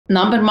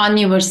number one,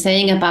 you were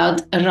saying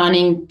about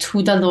running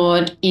to the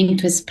Lord,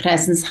 into his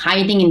presence,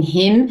 hiding in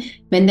him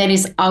when there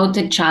is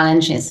outer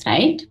challenges,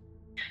 right?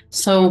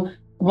 So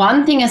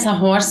one thing as a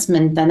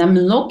horseman that I'm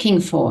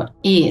looking for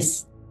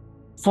is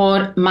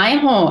for my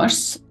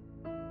horse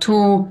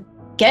to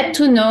get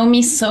to know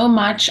me so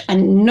much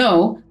and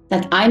know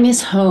that I'm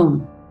his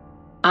home.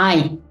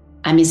 I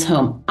am his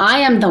home. I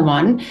am the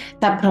one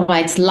that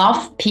provides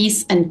love,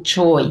 peace, and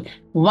joy.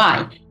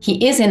 Why?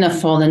 He is in a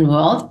fallen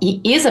world.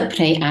 He is a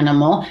prey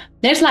animal.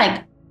 There's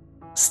like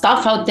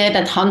stuff out there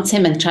that hunts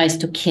him and tries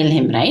to kill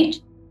him, right?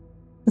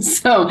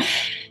 So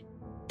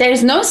there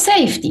is no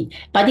safety,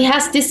 but he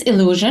has this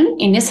illusion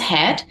in his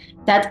head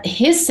that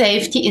his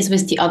safety is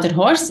with the other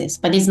horses,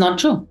 but it's not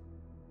true.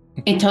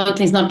 It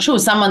totally is not true.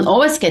 Someone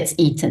always gets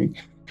eaten.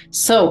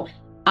 So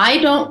I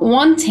don't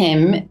want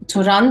him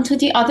to run to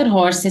the other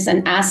horses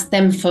and ask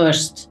them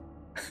first,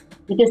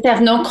 because they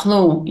have no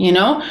clue,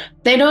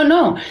 they don't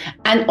know.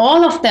 And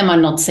all of them are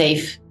not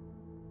safe.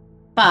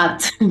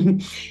 But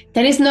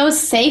there is no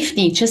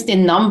safety just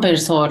in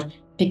numbers or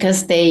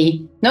because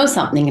they know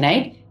something,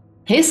 right?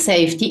 His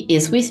safety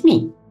is with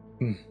me.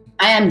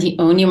 I am the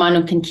only one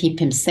who can keep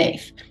him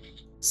safe.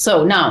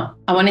 So now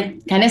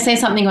can I say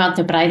something about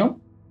the bridle?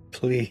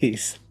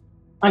 Please.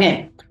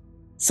 Okay.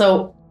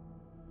 So,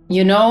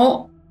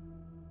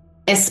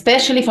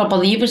 especially for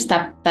believers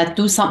that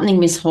do something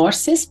with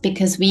horses,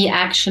 because we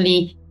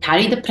actually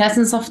carry the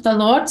presence of the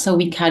Lord. So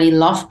we carry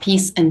love,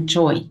 peace, and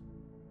joy.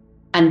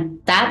 And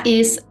that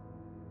is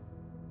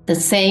the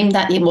same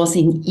that it was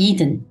in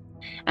Eden.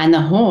 And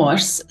a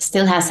horse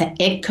still has an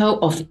echo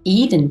of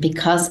Eden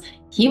because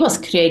he was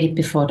created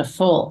before the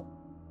fall.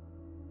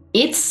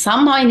 It's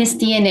somehow in his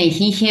DNA.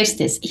 He hears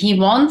this. He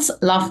wants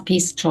love,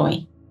 peace,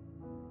 joy.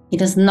 He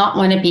does not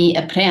want to be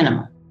a prey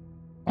animal,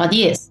 but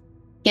he is.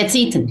 Gets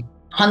eaten,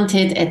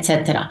 hunted,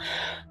 etc.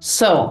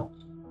 So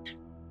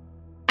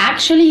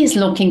actually he's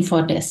looking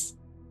for this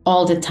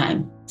all the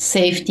time.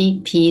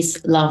 Safety,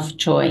 peace, love,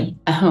 joy,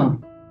 a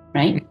home,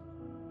 right?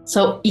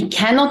 So he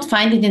cannot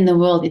find it in the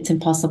world. It's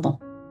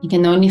impossible. He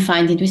can only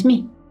find it with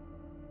me.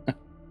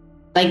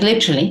 Like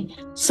literally.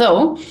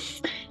 So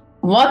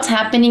what's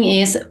happening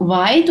is,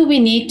 why do we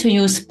need to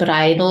use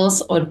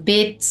bridles or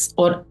bits,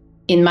 or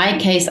in my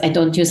case, I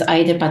don't use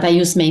either, but I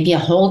use maybe a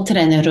halter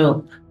and a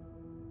rope?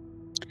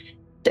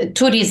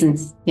 Two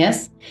reasons,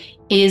 yes.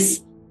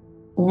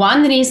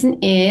 One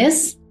reason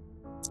is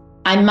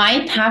I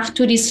might have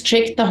to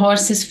restrict the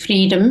horse's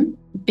freedom,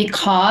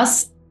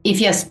 because if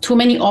he has too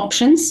many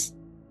options,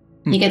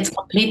 he gets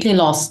completely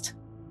lost.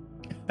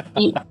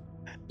 He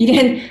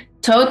gets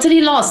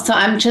totally lost. So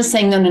I'm just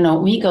saying, no,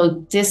 we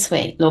go this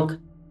way, look,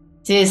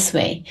 this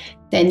way.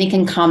 Then he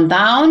can calm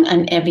down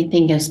and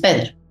everything goes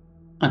better,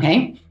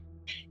 okay?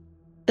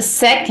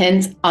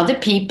 Second, other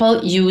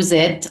people use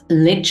it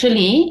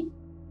literally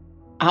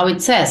how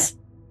it says,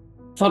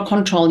 for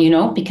control,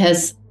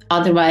 because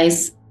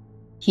otherwise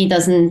he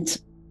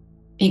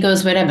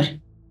goes wherever,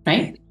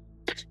 right?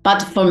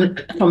 But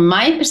from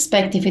my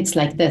perspective, it's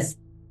like this.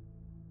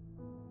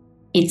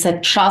 It's a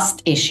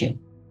trust issue.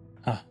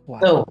 Wow.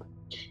 So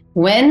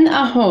when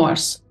a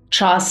horse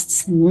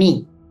trusts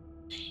me,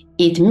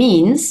 it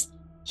means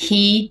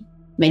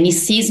when he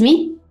sees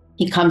me,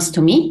 he comes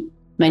to me.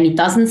 When he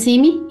doesn't see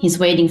me, he's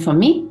waiting for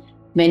me.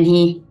 When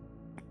he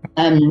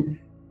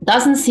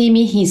doesn't see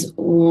me, he's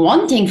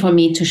wanting for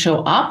me to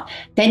show up.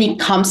 Then he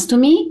comes to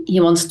me. He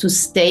wants to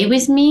stay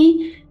with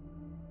me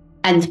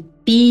and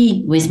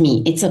be with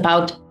me. It's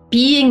about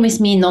being with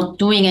me, not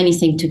doing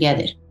anything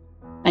together.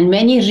 And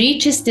when he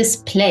reaches this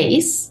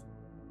place,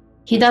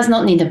 he does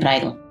not need a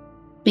bridle,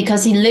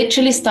 because he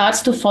literally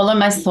starts to follow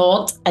my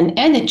thought and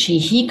energy.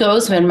 He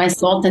goes where my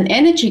thought and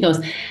energy goes.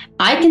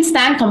 I can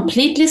stand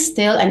completely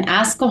still and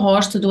ask a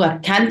horse to do a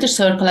canter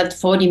circle at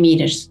 40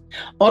 meters,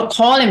 or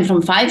call him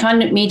from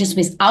 500 meters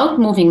without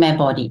moving my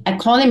body. I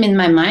call him in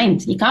my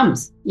mind. He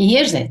comes. He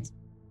hears it.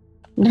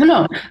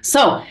 No.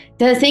 So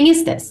the thing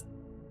is this.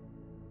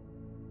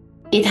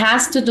 It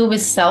has to do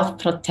with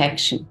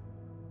self-protection.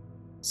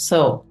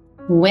 So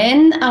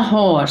when a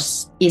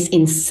horse is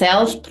in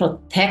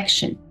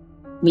self-protection,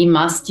 we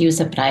must use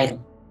a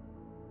bridle.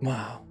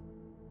 Wow.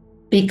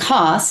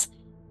 Because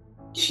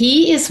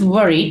he is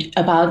worried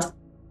about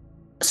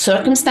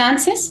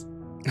circumstances.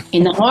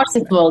 In the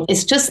horse's world,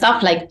 it's just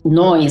stuff like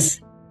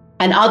noise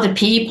and other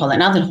people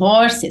and other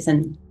horses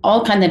and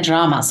all kind of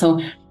drama.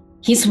 So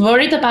he's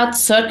worried about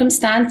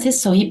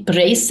circumstances, so he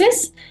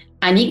braces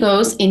and he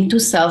goes into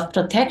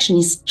self-protection.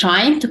 He's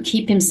trying to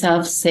keep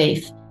himself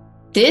safe.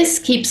 This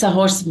keeps a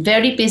horse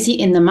very busy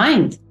in the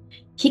mind.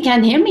 He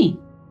can't hear me.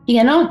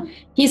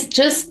 He's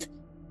just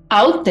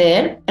out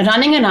there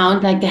running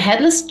around like a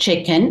headless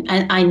chicken,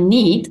 and I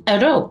need a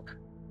rope.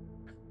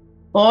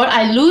 Or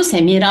I lose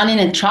him, he ran in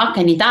a truck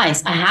and he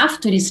dies. I have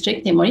to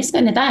restrict him or he's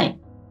going to die.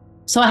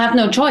 So I have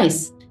no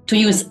choice to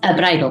use a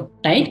bridle,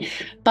 right?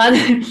 But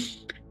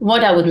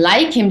what I would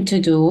like him to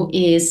do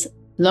is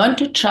learn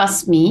to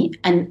trust me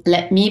and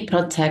let me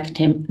protect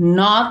him,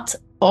 not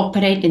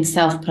operate in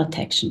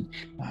self-protection.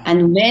 Wow.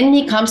 And when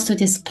he comes to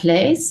this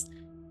place,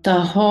 the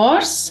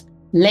horse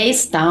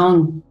lays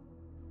down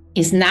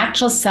is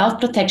natural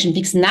self-protection,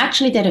 because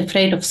naturally they're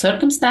afraid of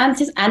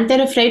circumstances and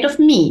they're afraid of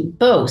me,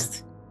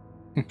 both.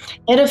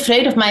 They're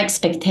afraid of my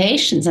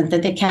expectations and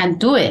that they can't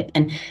do it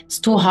and it's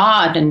too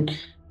hard and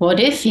what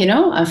if,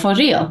 for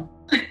real.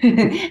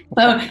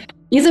 So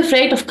he's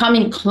afraid of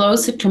coming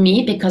closer to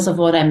me because of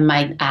what I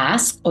might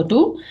ask or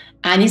do,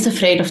 and he's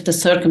afraid of the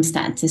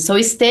circumstances. So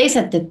he stays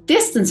at the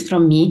distance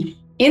from me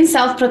in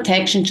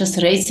self-protection,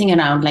 just racing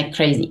around like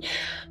crazy.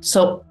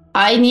 So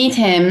I need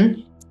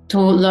him to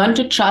learn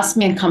to trust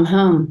me and come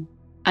home.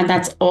 And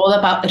that's all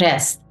about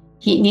rest.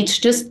 He needs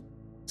to just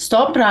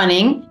stop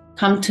running,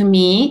 come to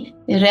me,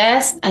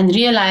 rest, and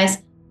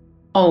realize,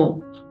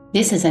 oh,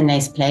 this is a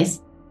nice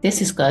place.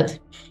 This is good.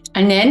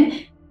 And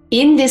then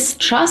in this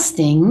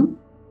trusting,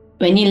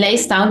 when he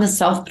lays down the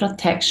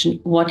self-protection,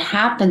 what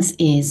happens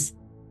is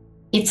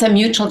it's a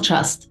mutual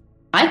trust.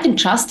 I can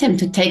trust him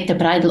to take the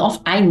bridle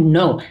off. I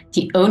know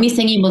the only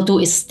thing he will do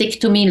is stick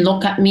to me,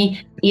 look at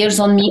me, ears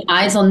on me,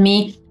 eyes on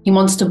me. He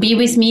wants to be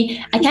with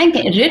me. I can't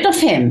get rid of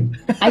him.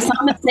 I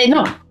sometimes say,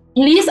 no,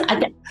 please,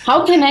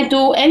 how can I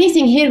do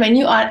anything here when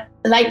you are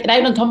like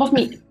right on top of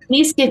me?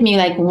 Please give me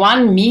like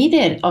 1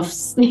 meter of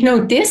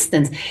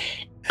distance.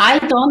 I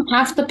don't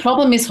have the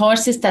problem with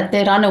horses that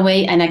they run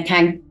away and I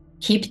can't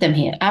keep them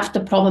here. I have the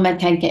problem I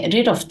can't get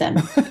rid of them.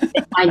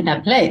 They find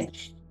that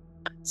place.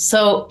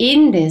 So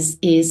in this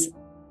is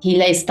he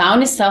lays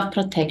down his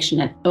self-protection,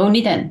 and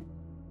only then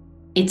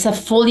it's a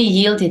fully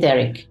yielded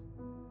Eric.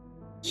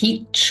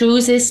 He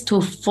chooses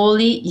to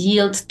fully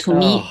yield to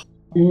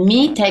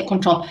me take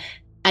control.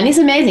 And it's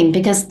amazing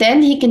because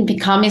then he can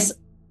become his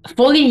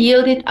fully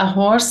yielded. A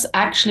horse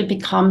actually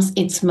becomes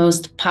its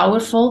most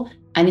powerful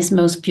and its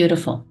most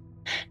beautiful.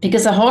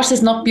 Because a horse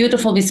is not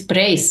beautiful with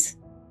brace,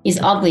 it's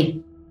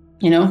ugly,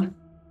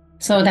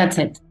 So that's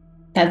it.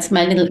 That's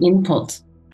my little input.